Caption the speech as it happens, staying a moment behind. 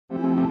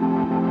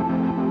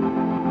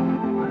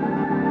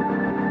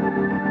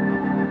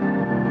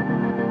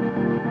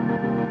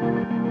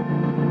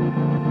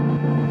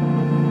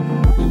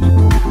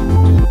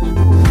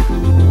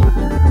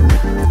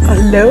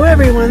Hello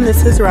everyone,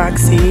 this is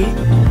Roxy.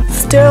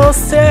 Still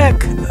sick.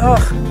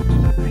 Ugh,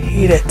 I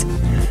hate it.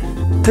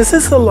 This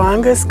is the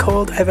longest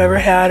cold I've ever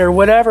had, or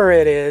whatever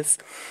it is.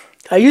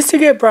 I used to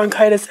get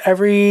bronchitis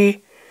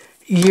every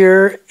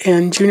year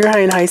in junior high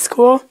and high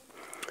school.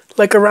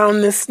 Like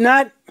around this,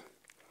 it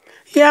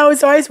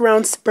was always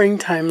around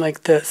springtime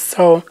like this.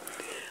 So,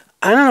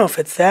 I don't know if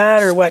it's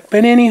that or what.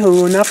 But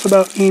anywho, enough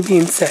about me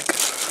being sick.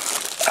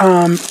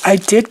 I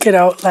did get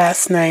out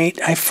last night.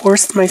 I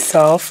forced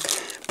myself,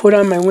 put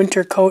on my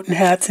winter coat and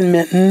hats and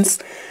mittens,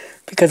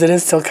 because it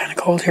is still kind of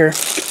cold here.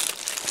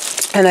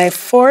 And I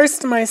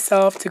forced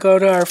myself to go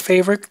to our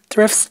favorite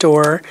thrift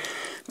store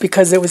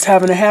because it was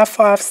having a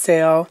half-off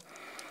sale.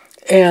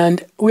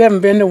 And we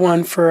haven't been to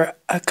one for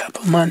a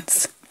couple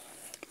months.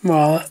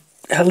 Well,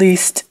 at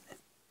least,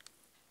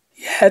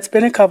 yeah, it's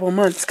been a couple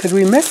months because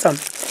we miss them.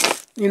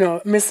 You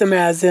know, miss them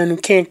as in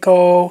can't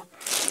go.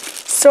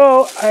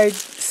 So I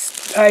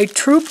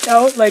trooped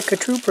out like a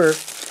trooper,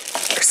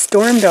 or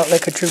stormed out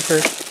like a trooper.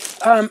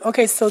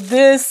 Okay, so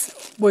this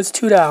was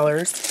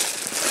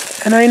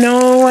 $2. And I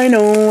know.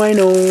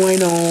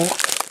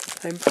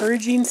 I'm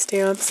purging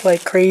stamps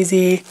like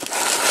crazy.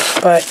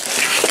 But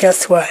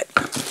guess what?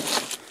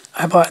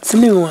 I bought some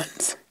new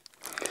ones.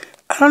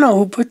 I don't know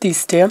who put these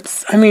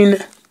stamps. I mean,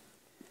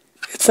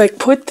 it's like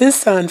put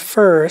this on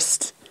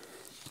first,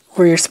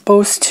 where you're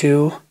supposed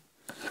to,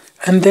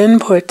 and then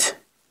put,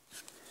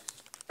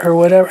 or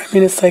whatever. I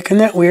mean, it's like, isn't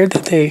that weird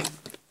that they...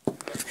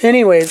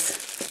 Anyways,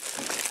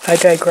 I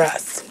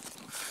digress.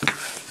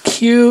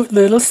 Cute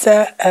little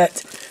set.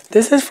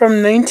 This is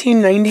from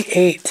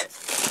 1998.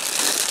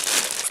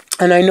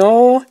 And I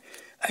know,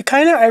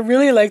 I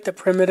really like the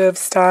primitive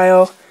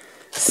style.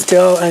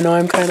 Still, I know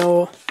I'm kind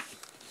of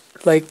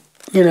like,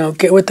 you know,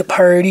 get with the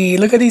party.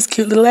 Look at these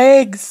cute little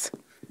eggs.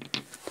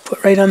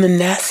 Put right on the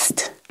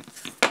nest.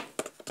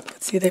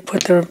 See, they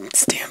put their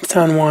stamps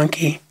on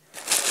wonky.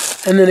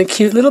 And then a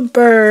cute little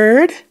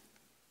bird.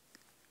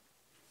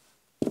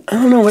 I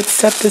don't know what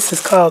set this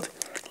is called.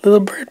 Little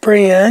bird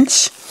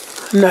branch.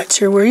 I'm not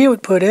sure where you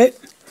would put it.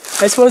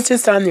 I suppose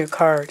just on your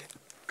card.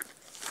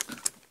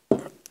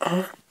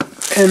 And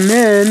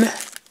then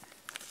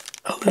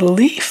a little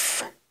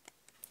leaf.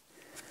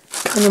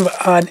 Kind of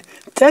odd.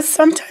 That's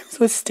sometimes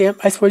with stamp.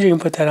 I suppose you can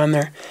put that on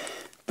there.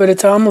 But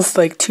it's almost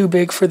like too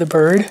big for the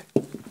bird.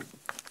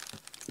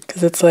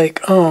 Because it's like,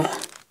 oh.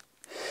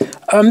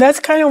 That's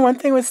kind of one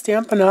thing with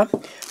Stampin' Up.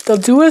 They'll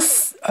do a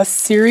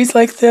series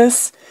like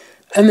this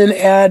and then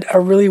add a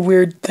really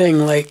weird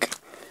thing like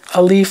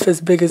a leaf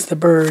as big as the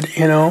bird,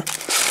 you know.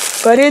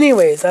 But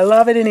anyways, I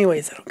love it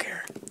anyways. I don't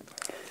care.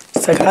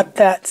 So I got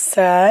that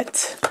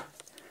set.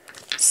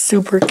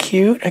 Super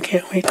cute. I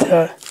can't wait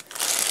to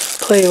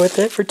play with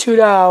it for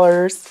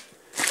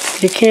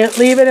 $2. You can't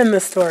leave it in the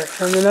store.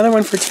 And another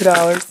one for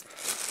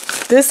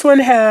 $2. This one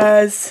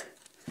has...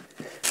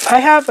 I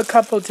have a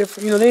couple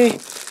different... You know, they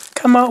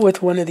come out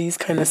with one of these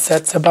kind of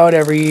sets about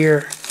every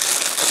year.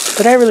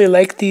 But I really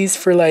like these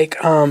for like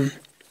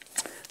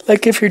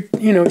if you're,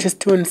 you know, just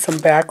doing some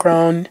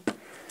background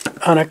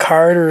on a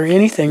card or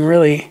anything,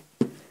 really.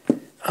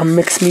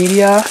 Mixed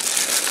media.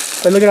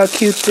 But look at how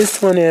cute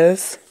this one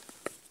is.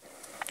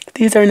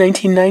 These are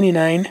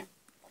 $19.99.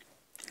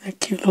 They're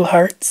cute little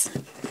hearts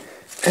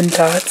and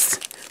dots.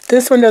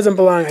 This one doesn't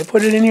belong. I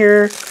put it in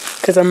here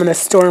because I'm going to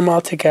store them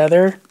all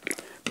together.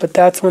 But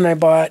that's one I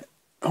bought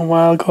a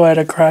while ago at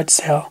a garage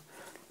sale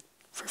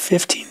for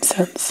 15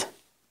 cents.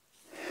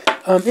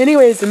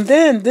 Anyways, and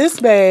then this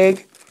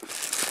bag,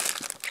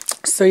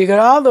 so you got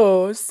all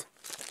those,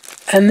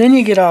 and then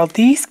you get all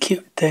these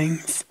cute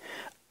things.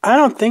 I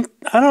don't think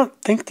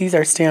these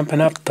are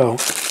Stampin' Up though.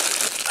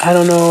 I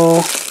don't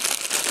know.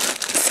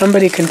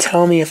 Somebody can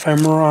tell me if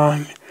I'm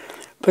wrong,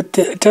 but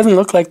it doesn't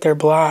look like they're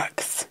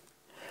blocks.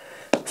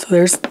 So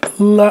there's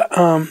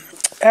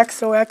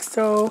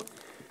XOXO,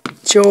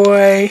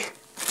 Joy,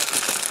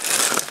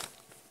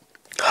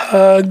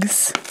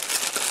 Hugs. I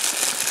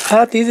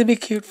thought these would be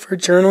cute for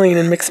journaling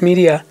and mixed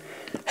media.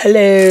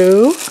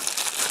 Hello.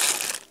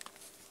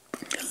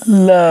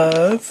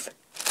 Love.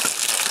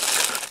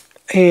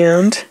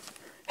 And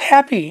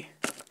Happy.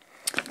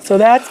 So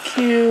that's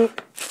cute.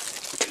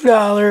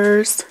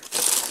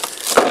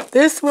 $2.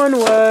 This one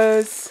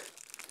was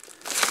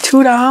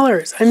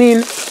 $2. I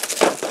mean,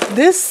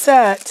 this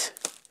set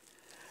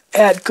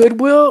at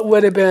Goodwill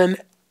would have been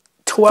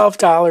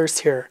 $12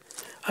 here.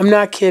 I'm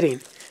not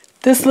kidding.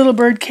 This little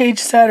bird cage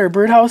set or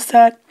birdhouse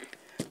set,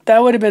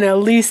 that would have been at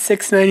least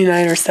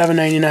 $6.99 or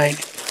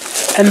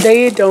 $7.99. And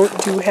they don't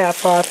do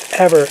half off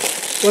ever.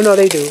 Well, no,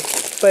 they do.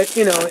 But,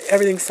 you know,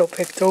 everything's so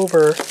picked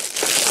over,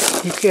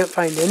 you can't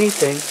find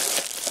anything.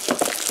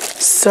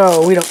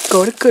 So we don't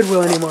go to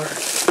Goodwill anymore.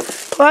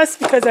 Plus,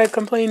 because I've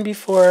complained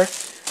before,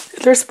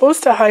 they're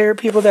supposed to hire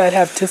people that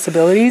have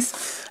disabilities.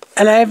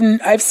 And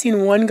I've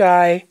seen one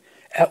guy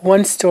at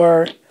one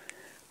store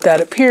that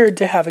appeared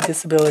to have a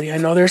disability. I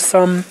know there's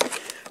some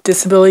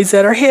disabilities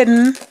that are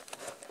hidden,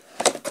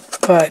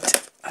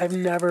 but I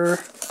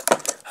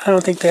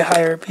don't think they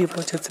hire people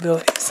with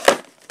disabilities.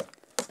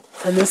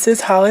 And this is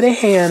Holiday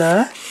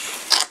Hannah.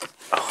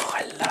 Oh,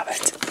 I love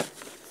it.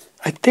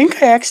 I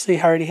think I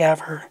actually already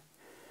have her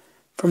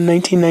from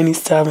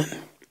 1997.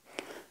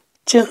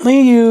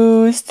 Gently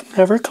used,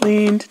 never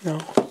cleaned, no.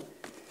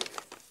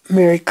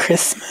 Merry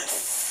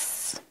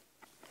Christmas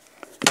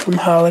from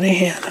Holiday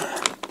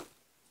Hannah.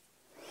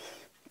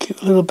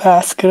 Cute little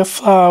basket of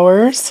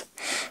flowers.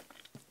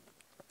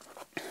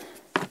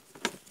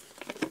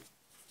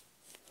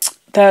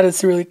 That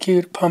is really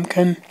cute,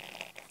 pumpkin.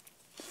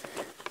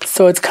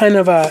 So it's kind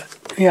of a,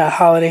 yeah,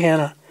 Holiday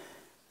Hannah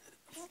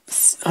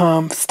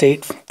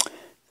state.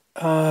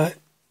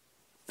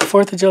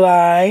 4th of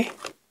July.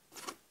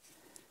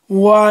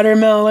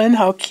 Watermelon,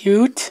 how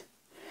cute.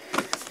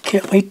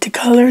 Can't wait to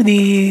color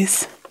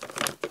these.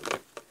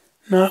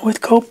 Not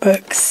with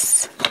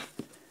Copics.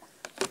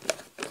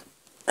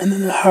 And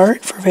then the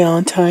heart for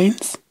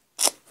Valentine's.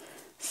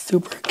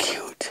 Super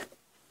cute.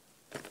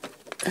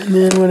 And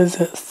then what is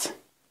this?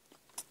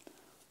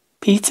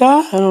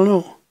 Pizza? I don't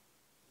know.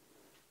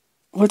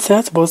 What's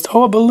that supposed to...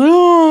 Oh, a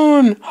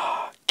balloon!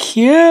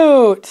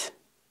 Cute!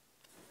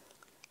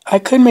 I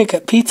could make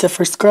a pizza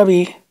for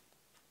Scrubby.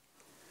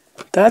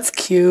 That's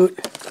cute.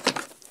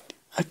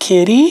 A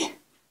kitty?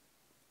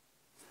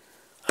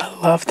 I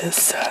love this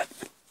set.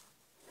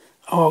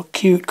 Oh,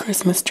 cute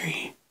Christmas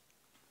tree.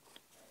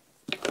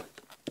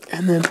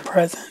 And then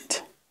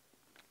present.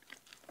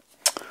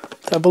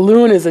 The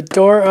balloon is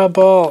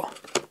adorable.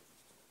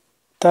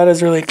 That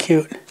is really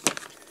cute.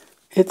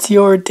 It's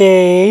your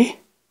day.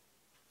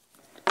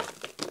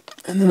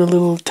 And then a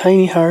little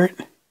tiny heart.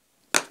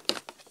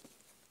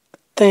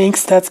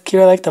 Thanks, that's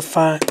cute. I like the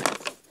font.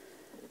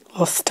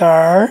 Little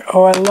star.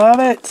 Oh, I love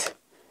it.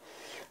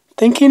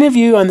 Thinking of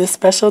you on this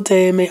special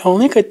day, may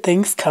only good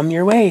things come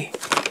your way.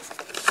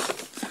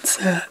 What's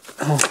that?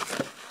 Oh.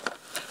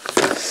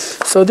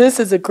 So this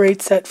is a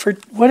great set for,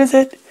 what is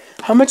it?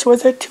 How much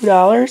was it?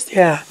 $2?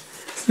 Yeah.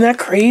 Isn't that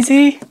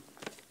crazy?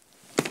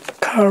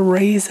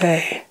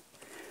 Crazy.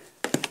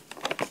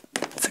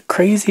 It's a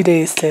crazy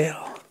day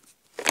sale.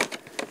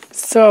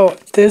 So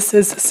this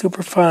is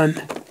super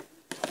fun.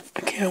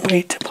 I can't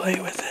wait to play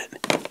with it.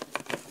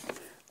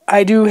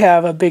 I do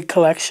have a big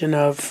collection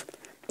of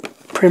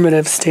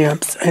primitive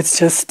stamps. It's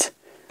just,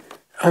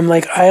 I'm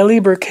like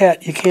Eiley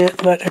Burkett. You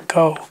can't let it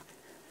go.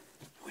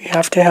 We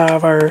have to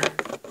have our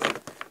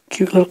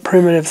cute little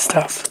primitive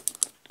stuff.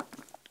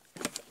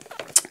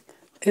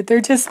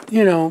 They're just,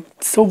 you know,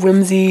 so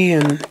whimsy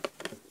and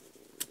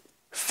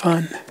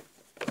fun.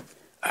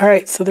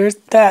 Alright, so there's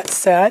that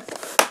set.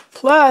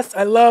 Plus,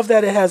 I love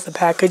that it has the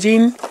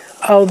packaging,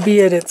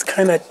 albeit it's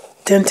kind of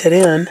dented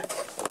in.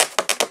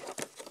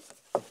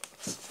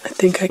 I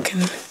think I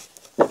can...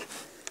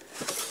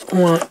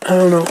 I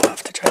don't know, I'll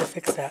have to try to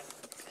fix that.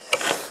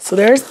 So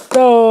there's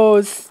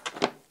those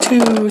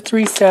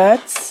 2-3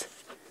 sets.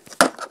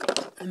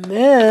 And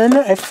then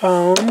I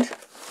found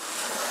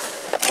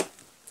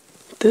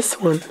this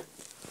one.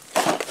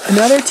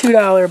 Another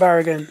 $2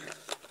 bargain.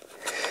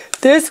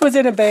 This was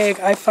in a bag.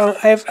 I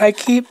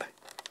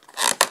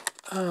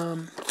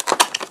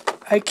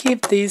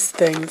keep these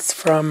things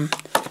from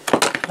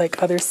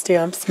like other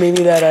stamps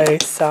maybe that I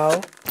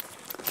sell.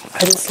 I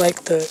just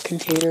like the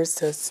containers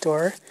to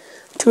store.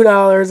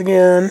 $2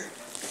 again.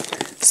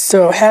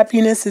 So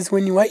happiness is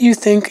when what you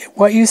think,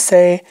 what you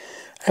say,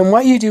 and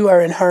what you do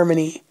are in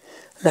harmony.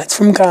 And that's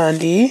from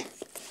Gandhi.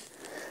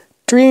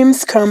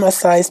 Dreams come a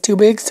size too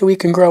big so we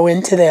can grow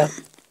into them.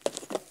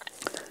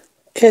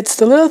 It's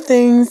the little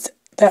things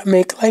that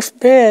make life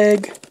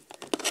big.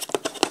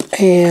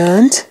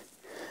 And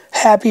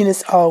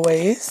happiness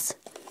always.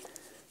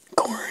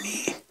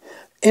 Corny.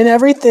 In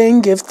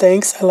everything, give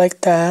thanks. I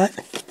like that.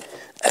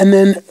 And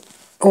then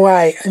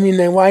why? I mean,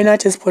 why not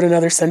just put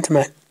another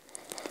sentiment?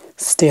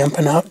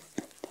 Stampin' Up.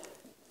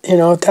 You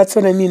know, that's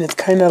what I mean. It's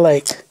kind of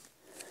like,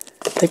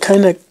 they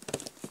kind of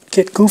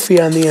get goofy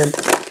on the end.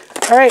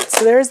 Alright,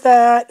 so there's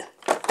that.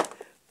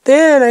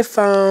 Then I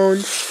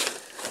found,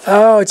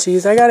 oh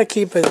geez, I gotta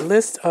keep a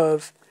list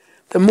of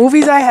the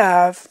movies I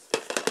have,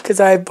 because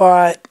I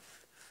bought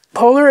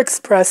Polar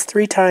Express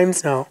 3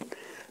 times now.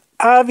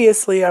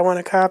 Obviously, I want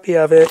a copy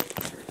of it,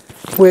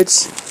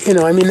 which, you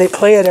know, I mean, they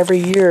play it every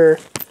year,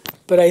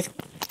 but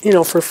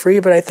for free,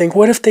 but I think,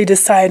 what if they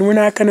decide we're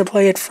not going to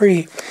play it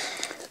free?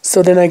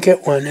 So then I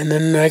get one, and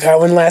then I got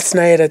one last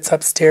night. It's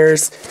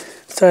upstairs,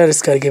 so I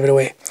just got to give it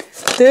away.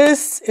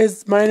 This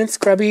is mine and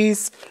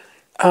Scrubby's.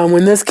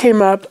 When this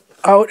came out,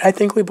 I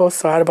think we both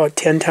saw it about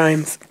 10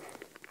 times.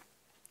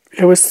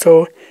 It was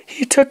so...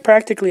 He took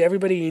practically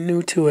everybody he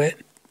knew to it.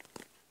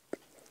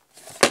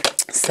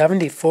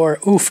 74.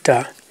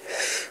 Oofta.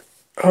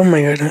 Oh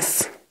my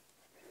goodness.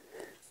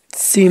 It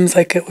seems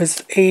like it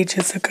was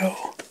ages ago.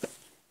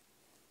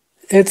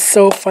 It's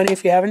so funny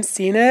if you haven't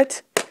seen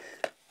it.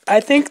 I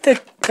think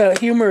that the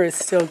humor is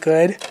still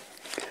good.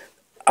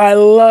 I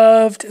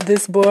loved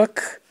this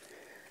book,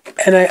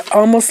 and I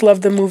almost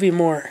loved the movie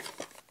more.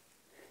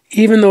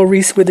 Even though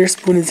Reese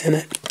Witherspoon is in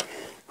it.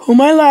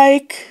 Whom I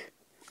like,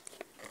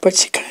 but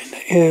she kind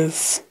of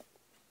is.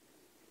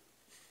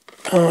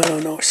 Oh, I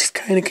don't know. She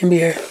kind of can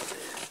be a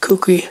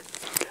kooky.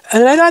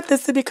 And I thought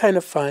this would be kind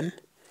of fun.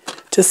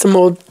 Just some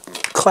old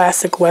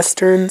classic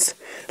westerns.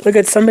 Look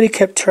at, somebody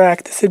kept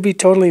track. This would be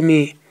totally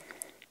me.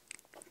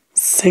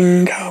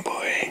 Sing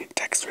Cowboy,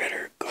 Tex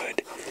Ritter,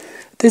 good.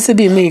 This would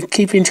be me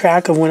keeping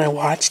track of when I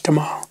watched them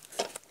all.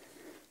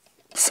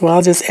 So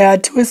I'll just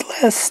add to his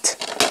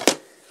list.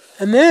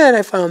 And then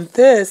I found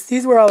this.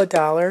 These were all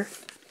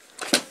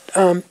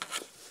 $1.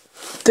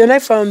 Then I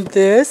found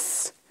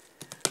this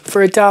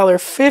for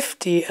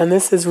 $1.50, and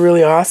this is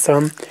really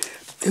awesome.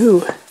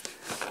 Ooh,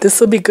 this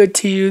will be good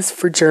to use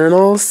for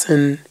journals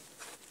and,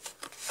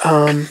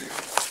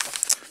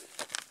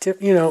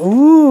 you know,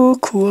 ooh,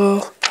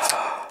 cool.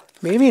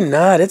 Maybe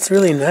not. It's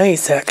really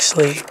nice,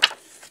 actually.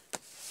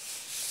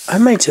 I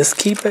might just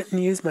keep it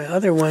and use my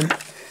other one.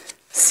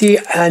 See,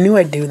 I knew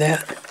I'd do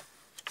that.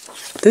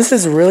 This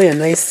is really a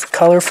nice,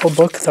 colorful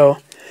book, though.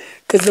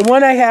 Because the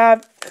one I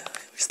have, I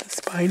wish the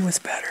spine was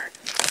better.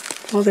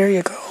 Well, there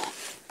you go.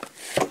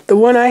 The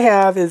one I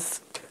have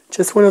is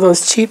just one of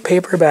those cheap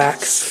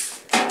paperbacks.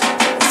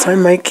 So I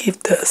might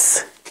keep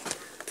this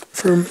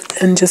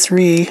and just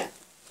glue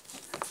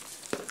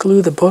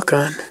the book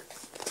on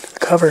the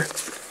cover.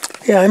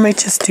 Yeah, I might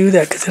just do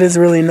that because it is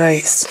really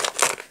nice.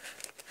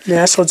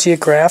 National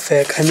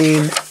Geographic. I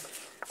mean,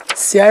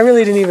 see, I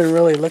really didn't even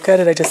really look at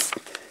it. I just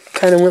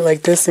kind of went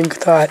like this and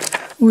thought,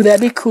 ooh,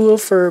 that'd be cool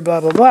for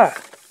blah, blah, blah.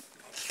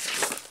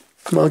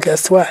 Well,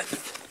 guess what?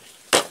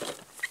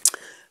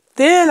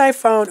 Then I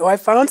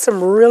found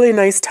some really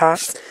nice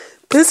tops.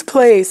 This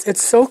place,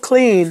 it's so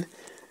clean.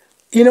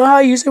 You know how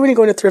usually when you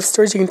go into thrift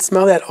stores, you can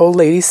smell that old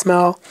lady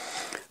smell?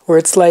 Where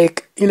it's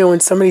like, you know, when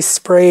somebody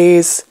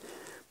sprays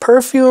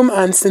perfume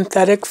on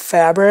synthetic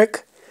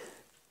fabric,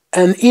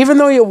 and even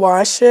though you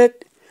wash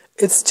it,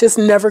 it's just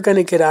never going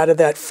to get out of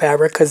that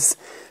fabric because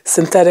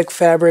synthetic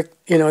fabric,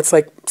 you know, it's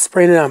like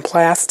spraying it on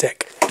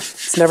plastic.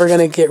 It's never going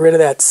to get rid of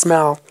that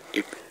smell.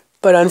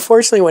 But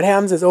unfortunately, what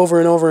happens is over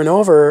and over and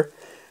over,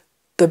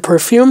 the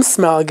perfume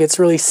smell gets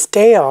really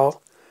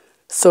stale.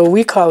 So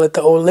we call it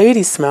the old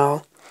lady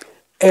smell.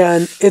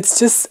 And it's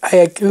just,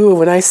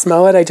 when I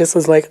smell it, I just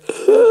was like,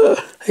 ugh,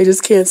 I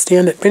just can't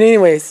stand it. But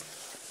anyways,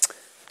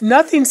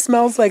 nothing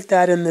smells like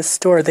that in this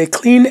store. They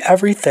clean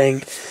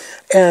everything.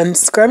 And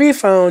Scrubby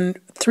found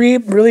 3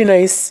 really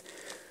nice,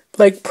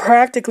 like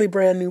practically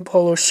brand new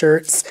polo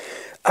shirts.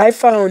 I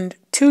found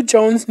 2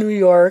 Jones, New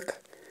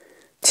York,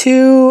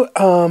 2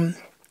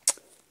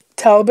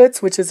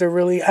 Talbots, which is a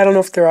really, I don't know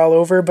if they're all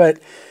over, but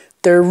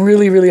they're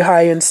really, really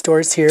high-end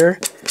stores here.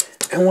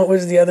 And what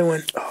was the other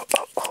one? Oh,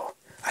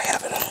 I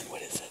have it on.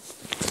 What is it?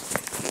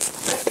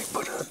 I have to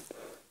put it on.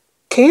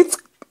 Kate's,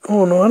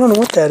 oh no, I don't know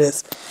what that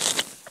is.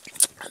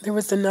 There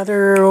was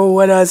another,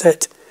 what was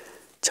it?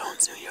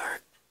 Jones, New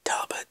York,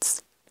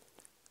 Talbots.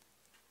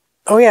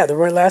 Oh yeah, the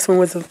last one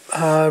was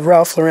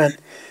Ralph Lauren.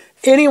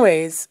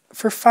 Anyways,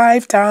 for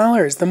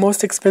 $5, the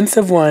most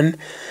expensive one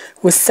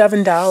was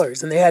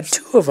 $7, and they had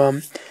 2 of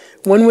them.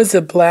 One was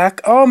a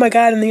black, oh my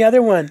god, and the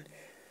other one,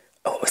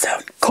 oh, what was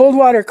that?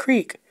 Coldwater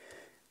Creek.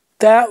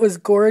 That was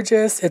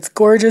gorgeous. It's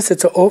gorgeous.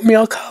 It's an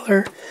oatmeal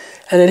color,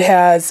 and it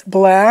has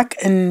black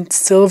and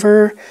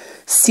silver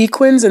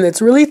sequins, and it's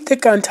really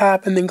thick on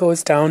top and then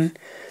goes down,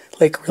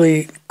 like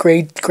really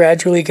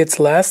gradually gets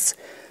less.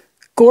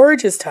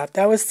 Gorgeous top.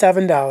 That was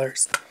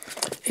 $7.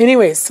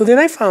 Anyways, so then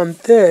I found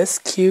this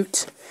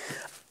cute.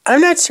 I'm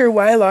not sure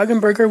why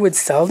Longaberger would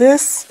sell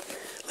this.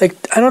 Like,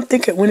 I don't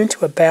think it went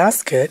into a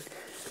basket.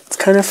 It's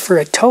kind of for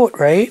a tote,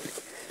 right?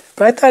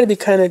 But I thought it'd be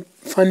kind of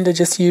fun to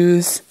just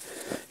use,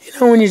 you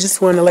know, when you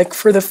just want to, like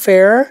for the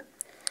fair.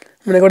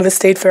 When I go to the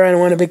state fair, I don't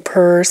want a big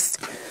purse.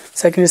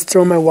 So I can just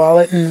throw my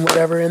wallet and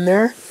whatever in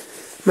there.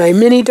 My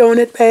mini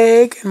donut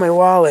bag and my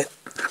wallet.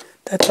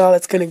 That's all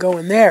that's going to go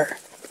in there.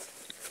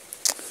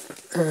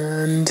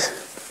 And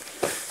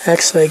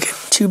actually I get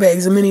 2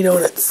 bags of mini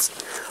donuts.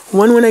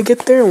 One when I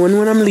get there and one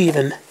when I'm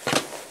leaving.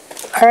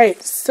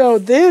 Alright, so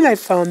then I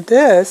found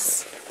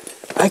this.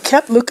 I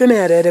kept looking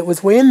at it. It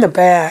was way in the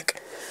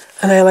back.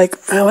 And I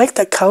like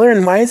the color,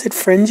 and why is it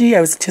fringy?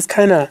 I was just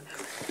kind of,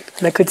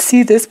 and I could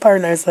see this part,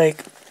 and I was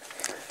like,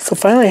 so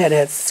finally I had to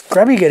have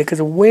Scrubby get it,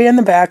 because way in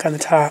the back on the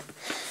top.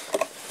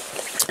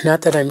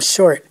 Not that I'm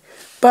short.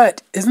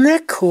 But, isn't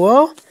that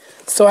cool?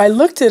 So I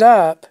looked it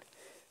up,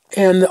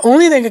 and the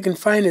only thing I can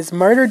find is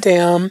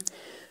Martyrdom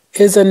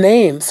is a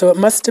name. So it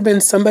must have been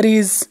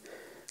somebody's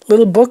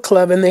little book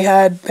club, and they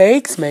had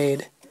bags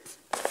made.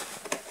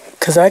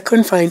 Because I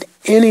couldn't find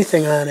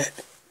anything on it.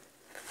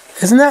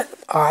 Isn't that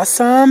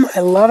awesome? I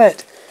love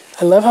it.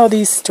 I love how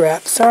these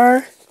straps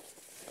are.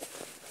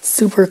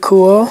 Super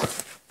cool.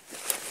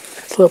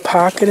 There's a little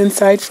pocket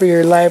inside for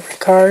your library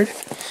card.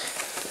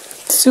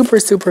 Super,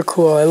 super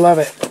cool. I love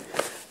it.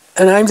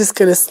 And I'm just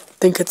going to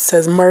think it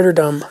says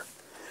Martyrdom.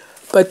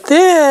 But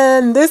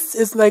then, this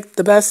is like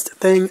the best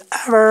thing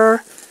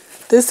ever.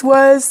 This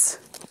was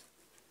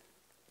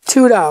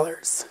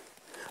 $2.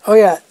 Oh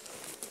yeah,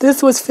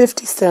 this was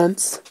 50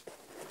 cents.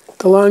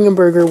 The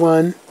Longaberger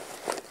one.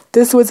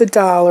 This was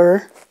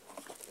 $1.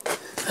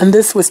 And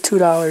this was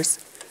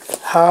 $2.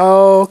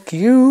 How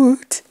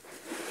cute.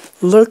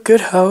 Look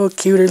at how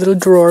cute are little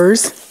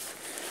drawers.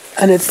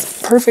 And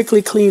it's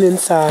perfectly clean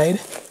inside.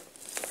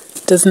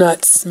 does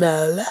not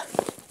smell.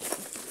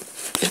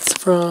 It's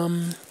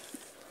from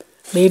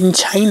Made in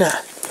China.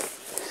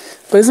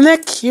 But isn't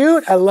that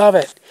cute? I love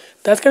it.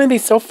 That's going to be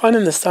so fun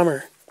in the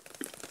summer.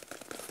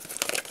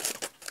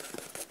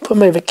 Put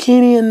my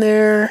bikini in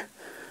there.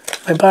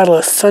 My bottle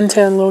of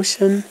suntan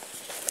lotion.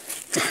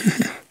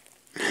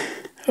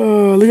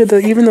 Oh, look at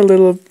even the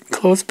little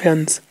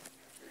clothespins.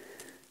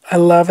 I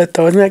love it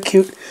though. Isn't that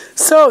cute?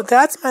 So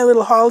that's my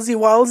little Halsey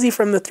Walsey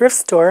from the thrift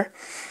store.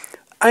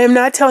 I am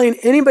not telling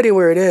anybody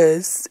where it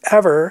is,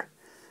 ever.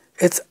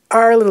 It's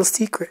our little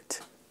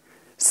secret.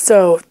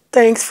 So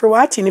thanks for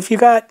watching. If you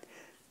got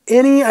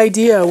any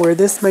idea where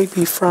this might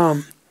be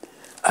from,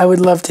 I would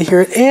love to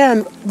hear it,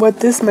 and what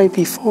this might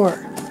be for.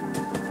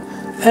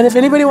 And if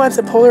anybody wants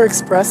a Polar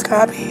Express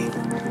copy,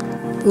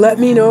 let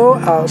me know.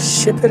 I'll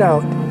ship it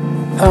out.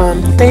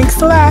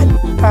 Thanks a lot.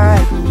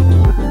 Bye.